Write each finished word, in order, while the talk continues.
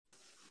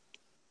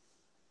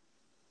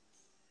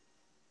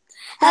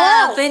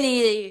Hello.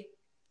 Vinny.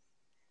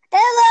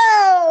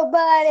 Hello,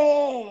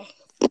 buddy.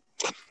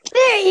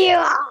 There you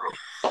are.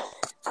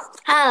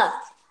 How?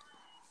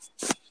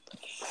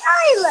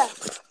 Tyler.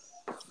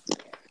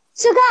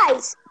 So,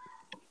 guys,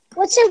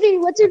 what's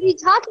we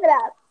talking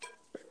about?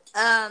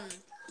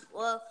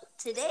 Well,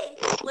 today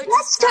we're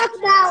Let's just talk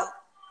talking about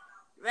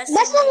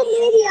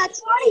WrestleMania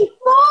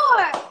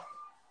 24.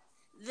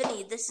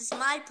 Vinny, this is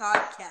my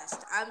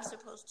podcast. I'm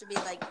supposed to be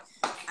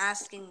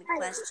asking the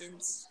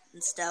questions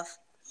and stuff.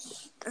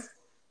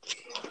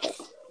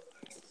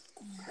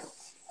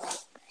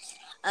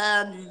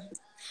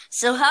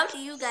 So how do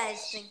you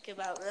guys think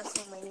about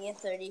WrestleMania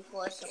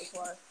 34 so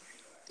far?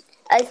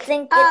 I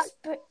think it's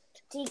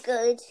pretty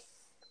good.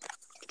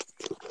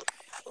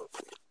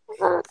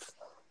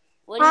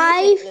 What do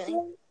you think,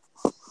 Vinny?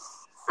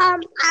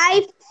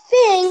 I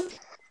think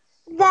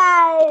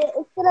that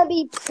it's gonna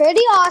be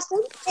pretty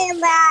awesome,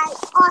 and that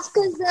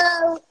Oscar's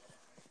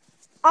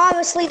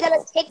obviously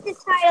gonna take the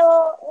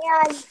title,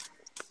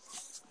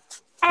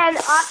 and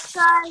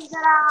Oscar's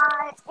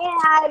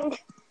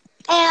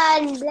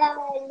and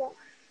then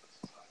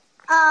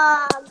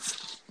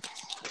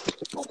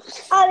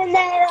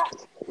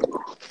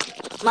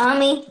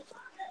Mommy,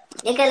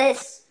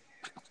 Nicholas.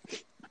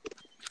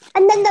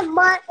 and then the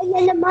money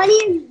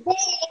in bank,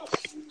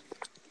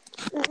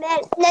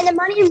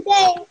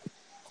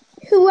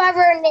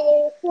 whoever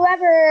name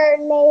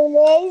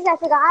is, I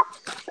forgot,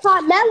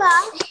 Carmella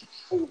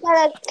is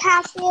gonna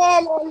cash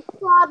in and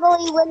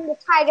probably win the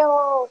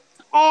title,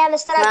 and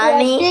instead of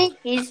Mommy, a big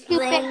he's stupid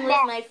playing with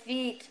mess. my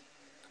feet.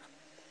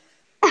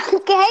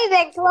 Okay,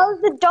 then close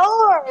the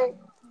door.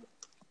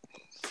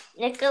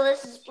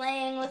 Nicholas is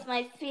playing with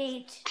my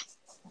feet.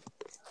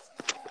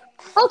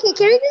 Okay,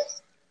 can we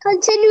just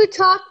continue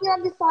talking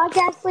on this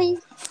podcast, please?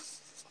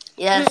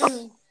 Yes.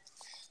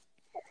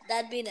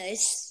 That'd be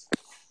nice.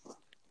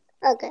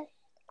 Okay,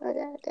 good.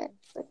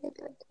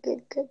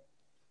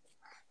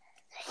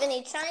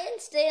 Vinny, try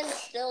and stay in the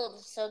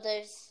field so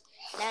there's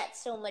not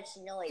so much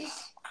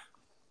noise.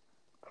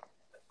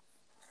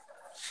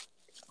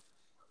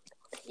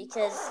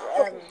 Because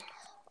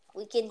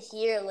we can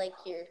hear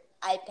your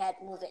iPad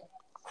moving.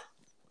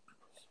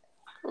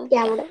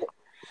 Yeah, whatever.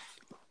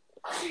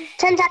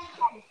 10 times.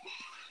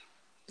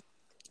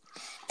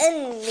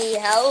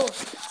 Anyhow,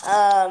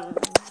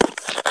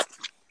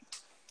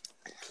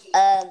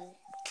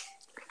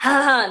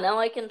 haha, now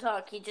I can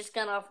talk. He just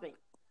got off me.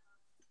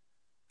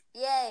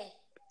 Yay.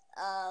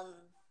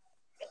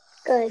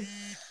 Good.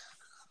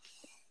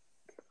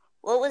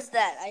 What was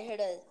that? I heard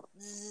a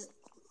zzz.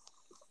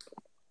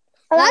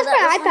 Oh, No, that's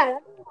that my was iPad.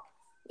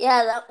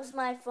 Yeah, that was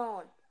my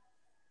phone.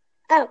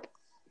 Oh.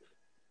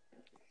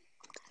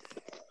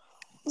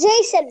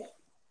 Jason.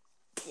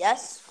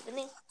 Yes,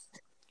 Vinny?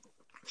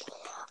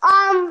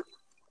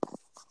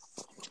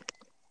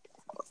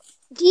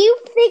 Do you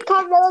think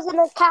Carmella's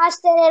gonna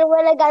cast in and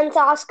win against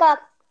Asuka?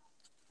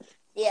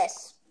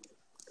 Yes.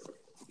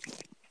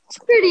 It's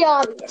pretty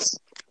obvious.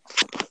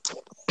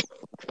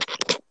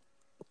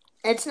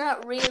 It's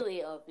not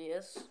really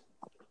obvious.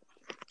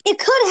 It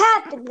could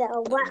happen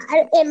though.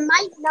 It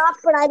might not,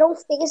 but I don't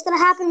think it's gonna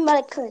happen. But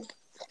it could.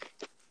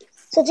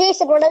 So,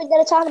 Jason, what are we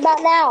gonna talk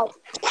about now?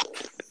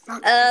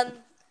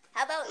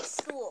 How about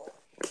school?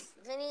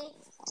 Vinny,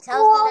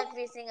 tell them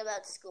everything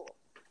about school.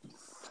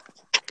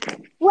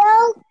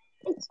 Well,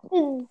 it's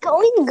been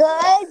going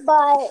good,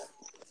 but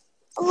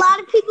a lot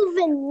of people have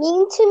been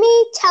mean to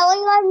me, telling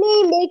on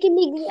me, making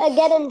me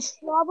get in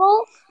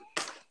trouble.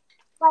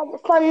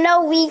 Like, for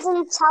no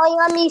reason, telling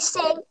on me,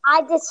 saying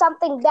I did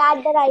something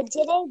bad that I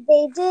didn't.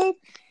 They did.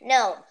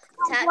 No,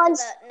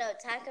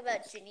 talk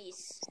about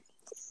Janice.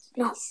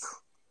 No.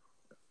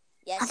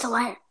 Yes.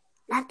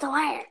 Not the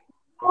wire.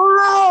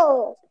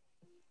 Oh.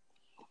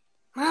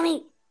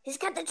 Mommy, he's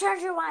got the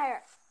charger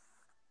wire.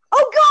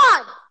 Oh,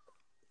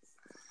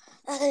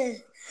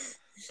 God.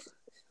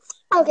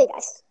 Okay,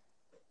 guys.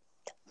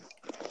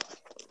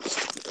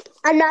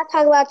 I'm not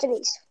talking about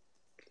Janice.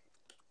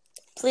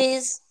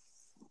 Please.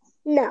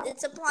 No.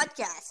 It's a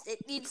podcast.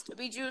 It needs to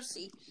be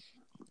juicy.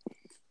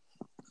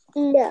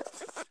 No.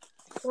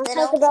 Then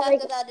I'll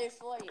talk about it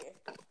for you.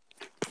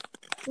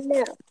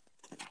 No.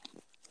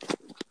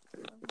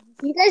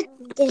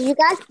 Did you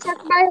guys talk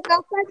about your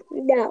girlfriend?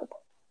 No.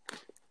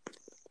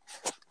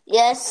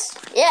 Yes.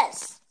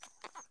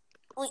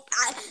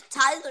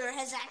 Tyler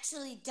has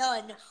actually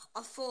done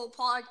a full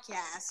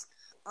podcast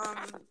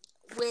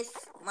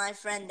with my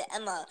friend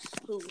Emma,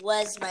 who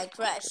was my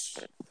crush.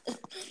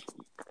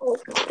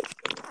 Okay.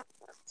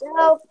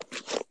 So,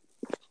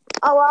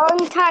 a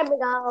long time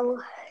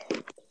ago,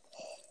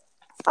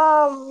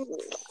 I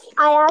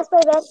asked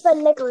my best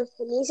friend Nicholas,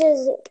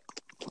 Denise's,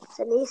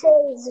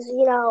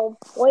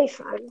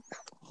 boyfriend,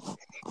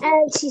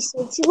 and she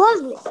said she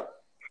loved me.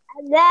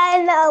 And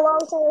then a long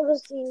time ago,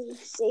 she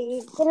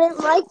didn't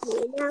like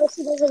me. Now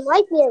she doesn't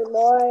like me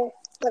anymore,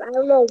 but I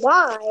don't know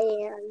why.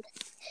 And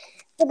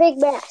it's a big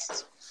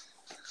mess.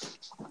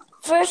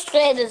 First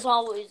grade is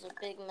always a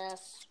big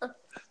mess.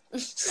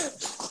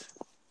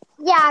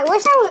 Yeah, I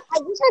wish I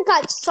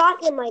got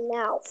shot in my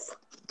mouth.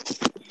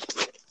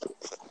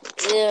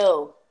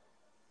 Ew.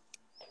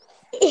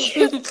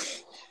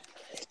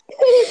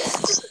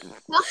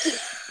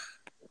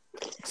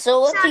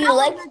 So what do you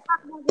like?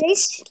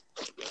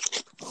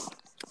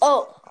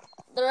 Oh,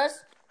 the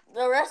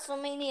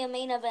WrestleMania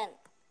main event.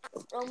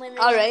 Roman Reigns.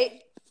 All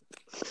right.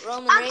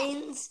 Roman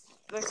Reigns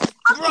versus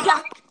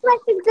Brock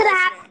Question's gonna Lesnar.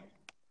 happen.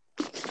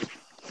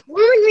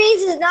 Roman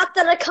Reigns is not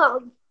gonna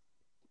come.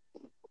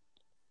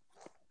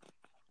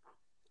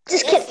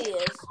 Just Yes, kidding. he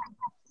is.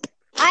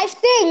 I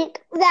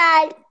think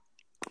that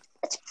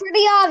it's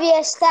pretty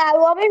obvious that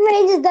Roman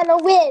Reigns is gonna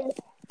win.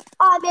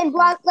 And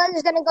Brock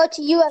Lesnar's gonna go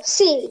to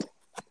UFC.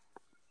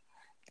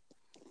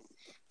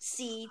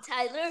 See,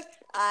 Tyler,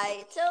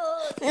 I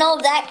told you. No,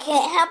 that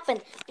can't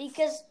happen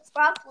because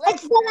Brock Lesnar.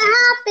 It's gonna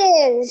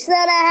happen. It's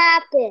gonna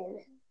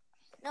happen.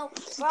 No,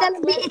 It's Brock it's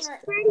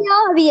Lesnar. pretty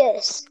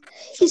obvious.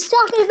 He's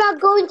talking about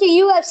going to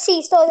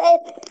UFC, so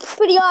it's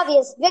pretty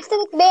obvious. Vince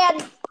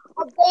McMahon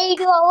obeyed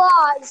the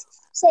laws,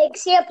 saying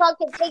CM Punk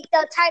can take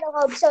the title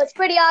home. So it's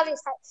pretty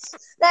obvious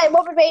that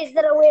Roman Reigns is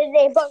gonna win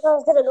and Brock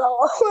Lesnar's gonna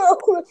go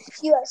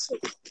UFC.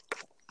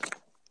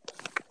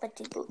 But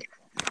he pooped.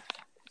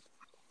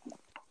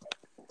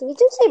 Did you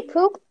just say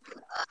poop?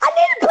 I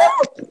need to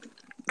poop.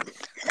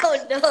 Oh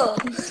no.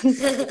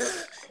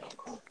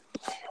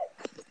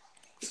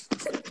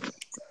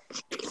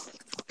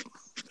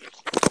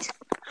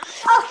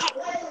 Okay,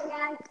 listen,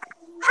 guys.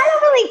 I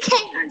don't really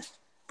care.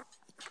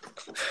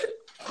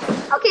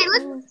 Okay,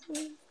 let's.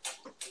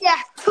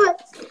 Yeah,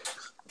 but.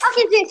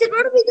 Okay, Jason,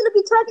 what are we going to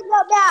be talking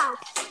about now?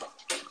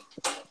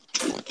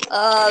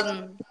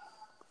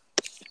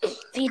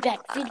 Feedback.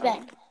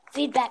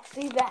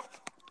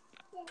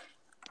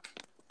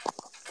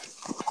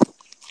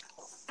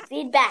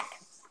 Feedback.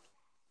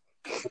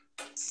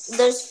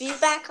 There's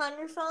feedback on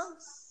your phone?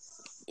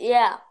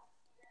 Yeah.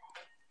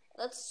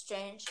 That's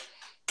strange.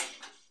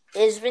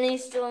 Is Vinny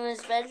still in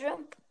his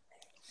bedroom?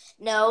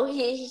 No,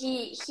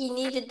 he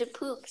needed to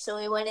poop, so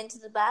he went into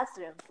the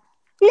bathroom.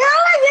 No,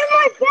 I'm in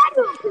my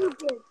bedroom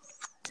pooping.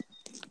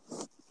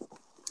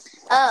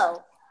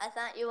 Oh, I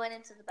thought you went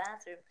into the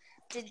bathroom.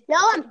 No,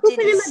 I'm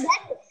pooping in my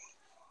bedroom.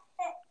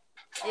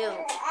 Ew.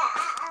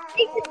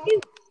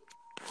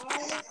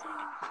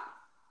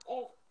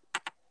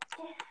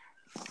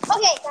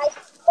 Okay, guys,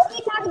 what are we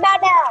talking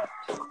about now?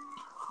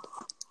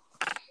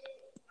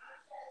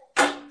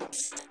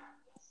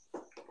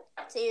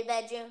 To your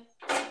bedroom.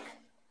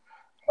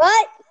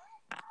 What?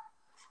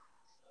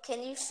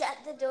 Can you shut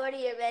the door to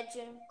your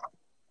bedroom?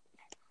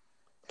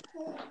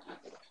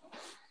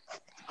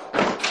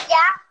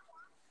 Yeah?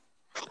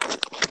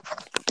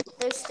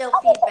 There's still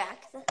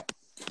feedback.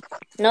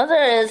 No,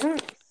 there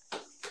isn't.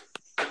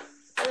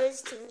 There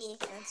is to me.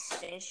 That's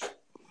strange.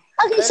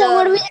 Okay, But, so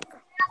what are we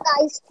talking about,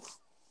 guys?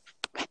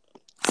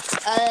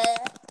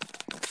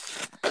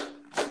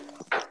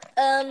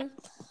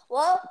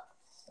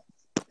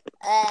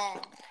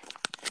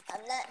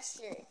 I'm not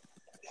sure.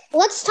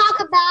 Let's talk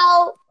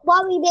about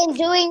what we've been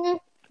doing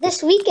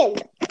this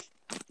weekend.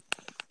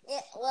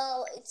 Yeah,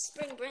 well, it's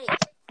spring break,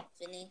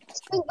 Vinny.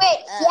 Spring break,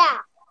 yeah.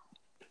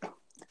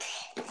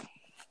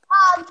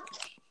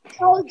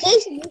 So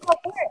Jason, you go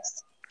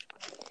first.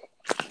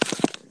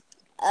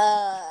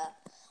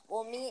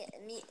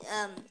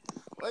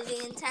 The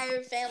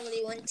entire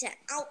family went to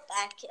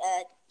Outback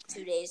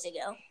 2 days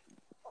ago.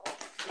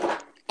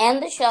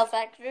 And the Shell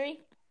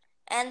Factory.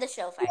 And the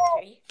Show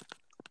Factory.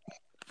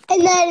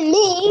 And then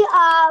me,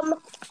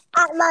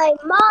 at my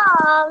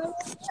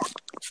mom's,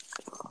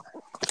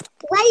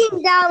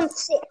 laying down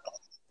sick.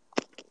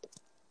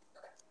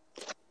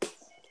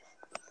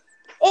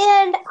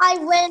 And I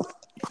went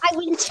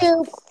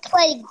to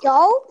play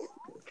golf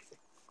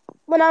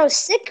when I was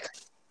sick.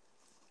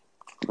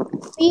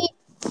 We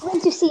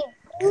went to see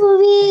a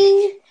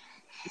movie,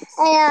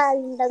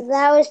 and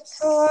that was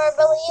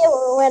probably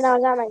when I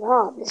was at my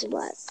mom's.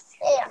 But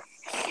yeah.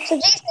 So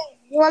Jason,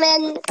 you want to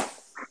end?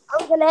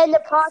 I'm gonna end the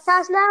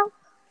podcast now.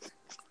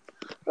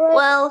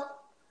 Well,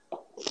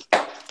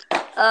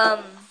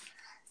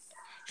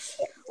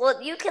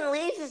 you can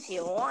leave if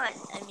you want.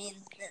 I mean,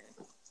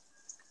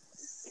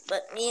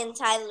 but me and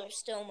Tyler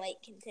still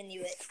might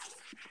continue it.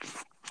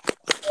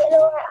 You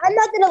know, I'm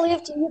not gonna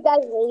leave till you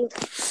guys leave.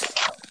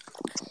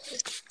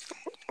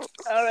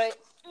 All right.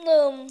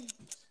 So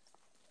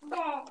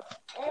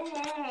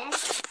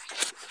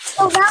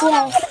now what I'm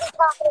gonna be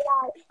talking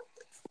about.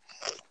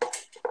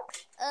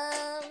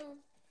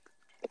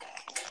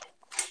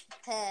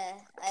 I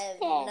have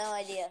no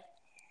idea.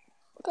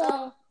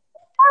 Oh,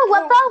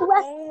 what about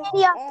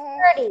WrestleMania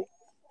 30?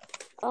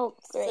 Oh,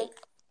 great.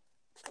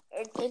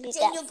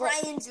 Daniel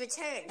Bryan's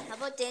return. How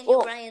about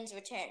Daniel Bryan's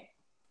return?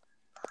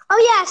 Oh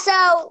yeah,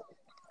 so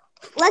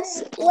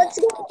let's go downwards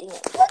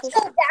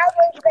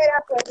and then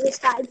upwards this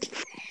time.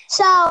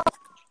 So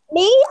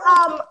me,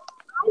 I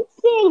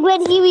think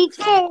when he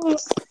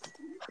returns,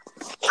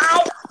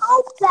 I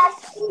hope that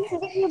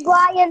Daniel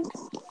Bryan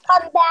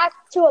come back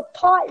to a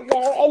partner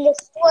and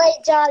destroy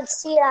John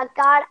Cena.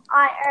 God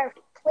on earth,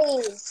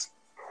 please.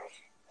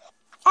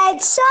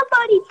 And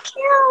somebody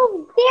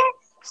kill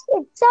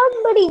Did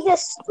somebody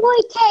destroy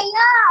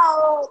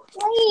KO?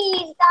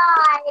 Please,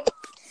 guys.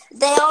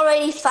 They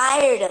already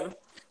fired him.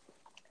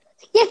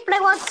 Yes, but I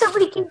want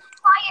somebody to fire.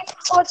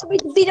 I want somebody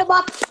to beat him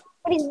up.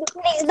 But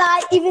he's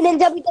not even in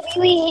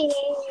WWE.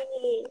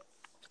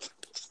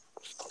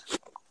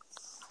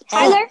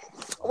 Tyler?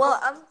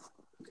 Well,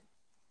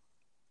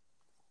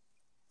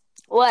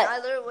 what?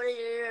 Tyler, what are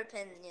your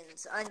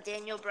opinions on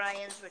Daniel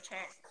Bryan's return?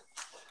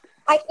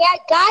 I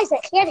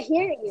can't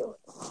hear you.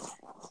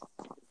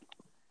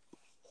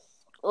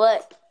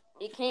 What?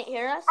 You can't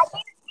hear us? I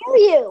can't hear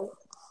you.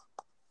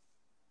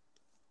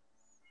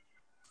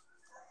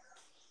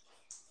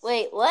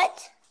 Wait,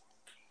 what?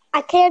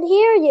 I can't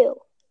hear you.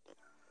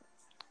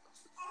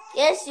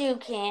 Yes, you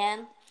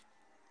can.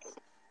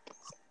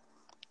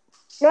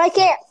 No, I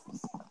can't.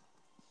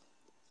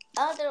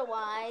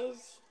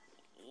 Otherwise,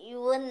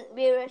 you wouldn't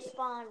be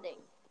responding.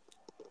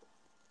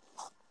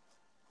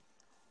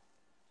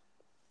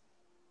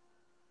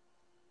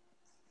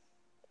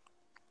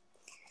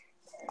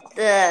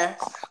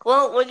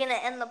 Well, we're gonna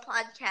end the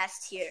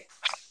podcast here.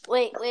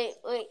 Wait.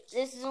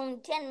 This is only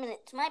 10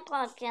 minutes. My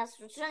podcast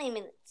was 20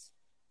 minutes.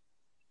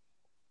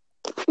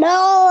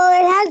 No,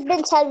 it has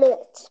been 10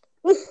 minutes.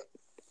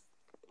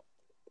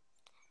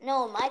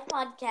 No, my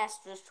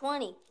podcast was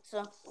 20,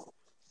 so.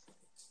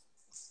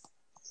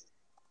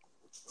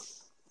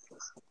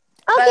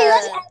 Okay,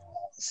 let's end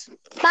this.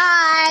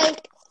 Bye.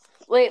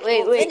 Wait.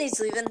 Vinny's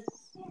leaving.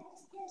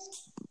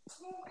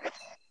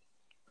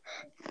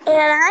 And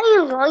I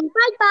am going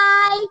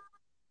bye-bye.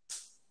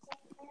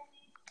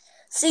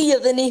 See you,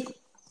 Vinny.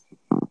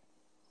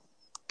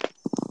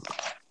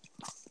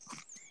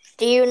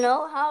 Do you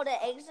know how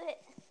to exit?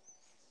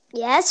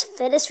 Yes,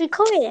 finish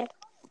recording.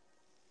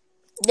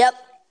 Yep.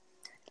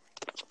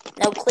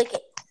 Now click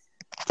it.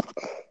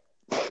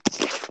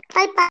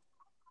 Bye-bye.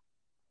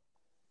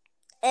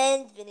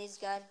 And Vinny's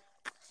gone.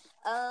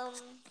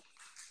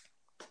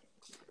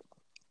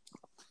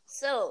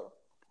 So,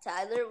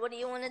 Tyler, what do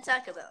you want to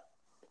talk about?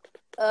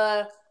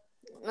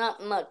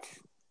 Not much.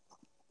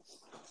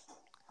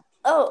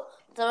 Oh,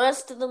 the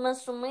rest of the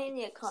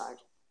WrestleMania card.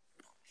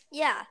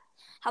 Yeah.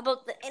 How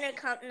about the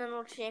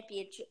Intercontinental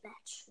Championship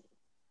match?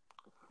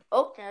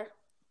 Okay.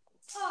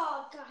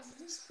 Oh, God, I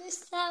just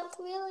missed that,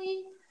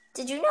 really?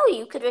 Did you know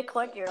you could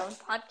record your own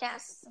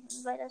podcast and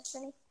invite us,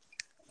 Vinny?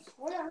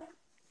 Hold on.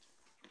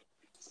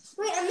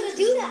 Wait, I'm going to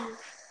do that.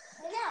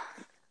 Right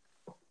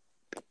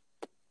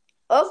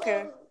now.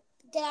 Okay. So,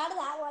 get out of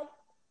that one.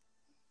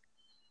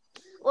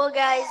 Well,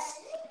 guys,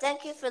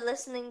 thank you for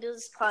listening to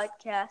this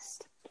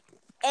podcast.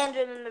 And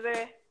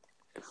remember,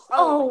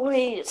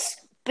 always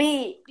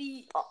be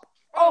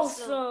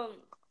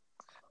awesome.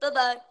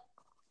 Bye-bye.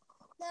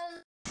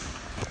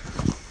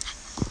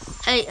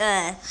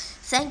 Hey,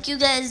 thank you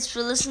guys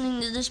for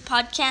listening to this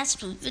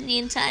podcast with Vinny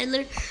and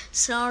Tyler.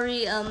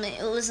 Sorry,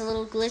 it was a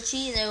little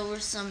glitchy. There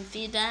was some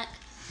feedback.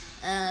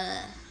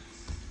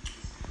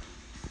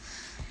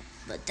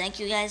 But thank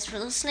you guys for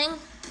listening.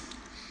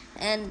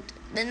 And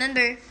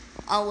remember,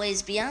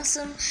 always be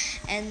awesome.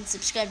 And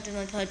subscribe to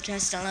my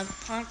podcast on Apple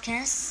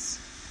Podcasts.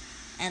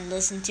 And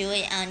listen to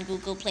it on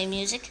Google Play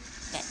Music.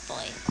 Bad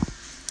boy.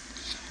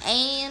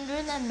 And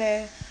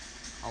remember,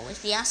 always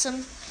be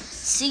awesome.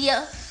 See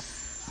ya.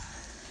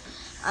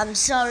 I'm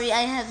sorry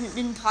I haven't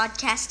been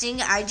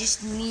podcasting. I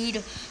just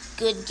need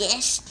good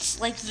guests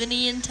like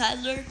Vinny and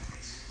Tyler.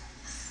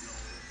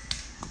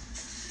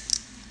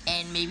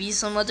 And maybe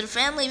some other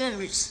family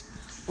members.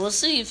 We'll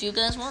see if you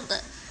guys want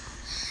that.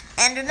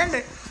 And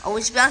remember,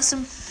 always be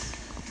awesome.